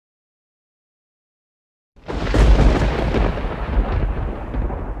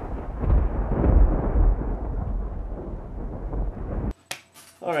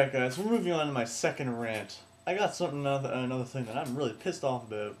Alright guys, we're moving on to my second rant. I got another thing that I'm really pissed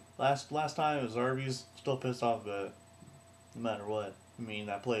off about. Last time it was Arby's, still pissed off about it. No matter what. I mean,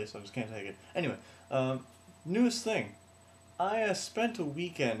 that place, I just can't take it. Anyway, newest thing. I spent a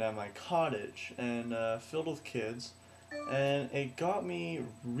weekend at my cottage and filled with kids, and it got me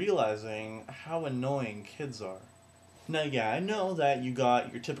realizing how annoying kids are. Now, yeah, I know that you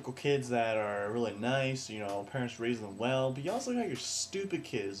got your typical kids that are really nice, you know, parents raise them well, but you also got your stupid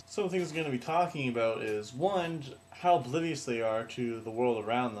kids. Some of the things I'm going to be talking about is, one, how oblivious they are to the world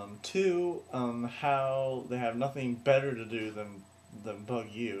around them. Two, how they have nothing better to do than bug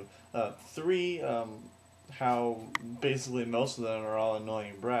you. Three, how basically most of them are all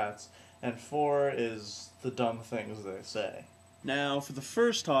annoying brats. And four is the dumb things they say. Now, for the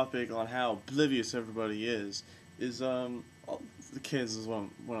first topic on how oblivious everybody is the kids is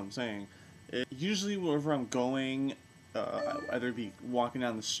what I'm saying. Usually wherever I'm going, either be walking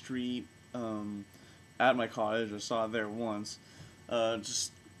down the street at my cottage, I saw it there once,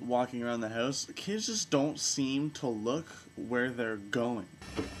 just walking around the house, kids just don't seem to look where they're going.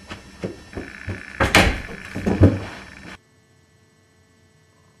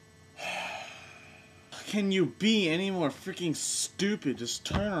 Can you be any more freaking stupid? Just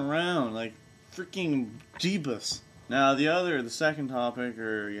turn around, like freaking Jeebus. Now the second topic,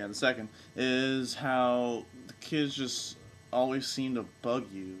 is how the kids just always seem to bug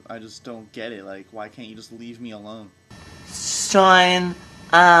you. I just don't get it. Like, why can't you just leave me alone? Sean,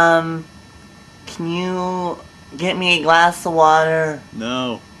 can you get me a glass of water?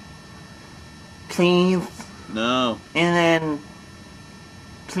 No. Please? No. And then,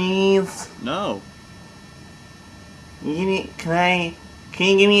 please? No. Can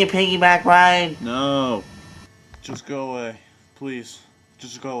you give me a piggyback ride? No. Just go away. Please.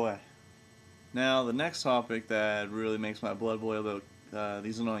 Just go away. Now, the next topic that really makes my blood boil about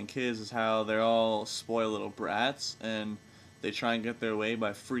these annoying kids is how they're all spoiled little brats, and they try and get their way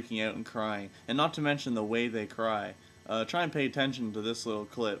by freaking out and crying. And not to mention the way they cry. Try and pay attention to this little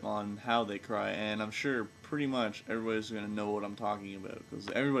clip on how they cry, and I'm sure pretty much everybody's going to know what I'm talking about, because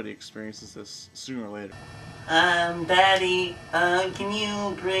everybody experiences this sooner or later. Daddy, can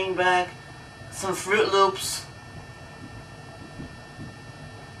you bring back some Fruit Loops?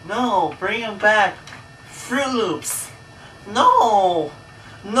 No, bring them back. Fruit Loops. No!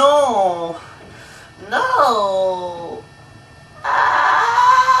 No! No!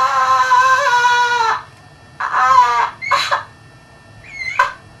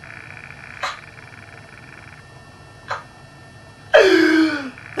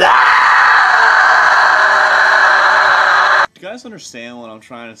 Do you guys understand what I'm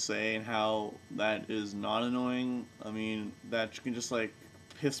trying to say and how that is not annoying? I mean, that can just like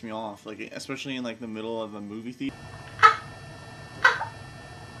piss me off, like especially in like the middle of a movie theater.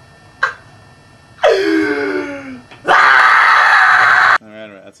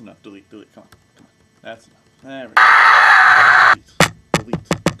 Alright, that's enough. Delete, come on. That's enough. There we go. Delete,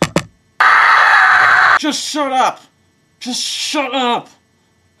 come on. Just shut up! Just shut up!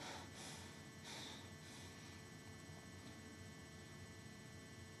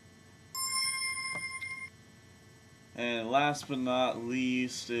 And last but not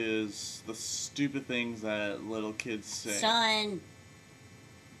least is the stupid things that little kids say. Son.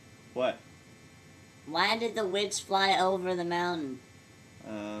 What? Why did the witch fly over the mountain?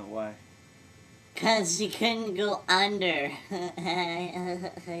 Why? 'Cause she couldn't go under.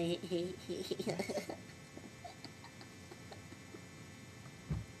 I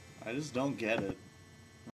just don't get it.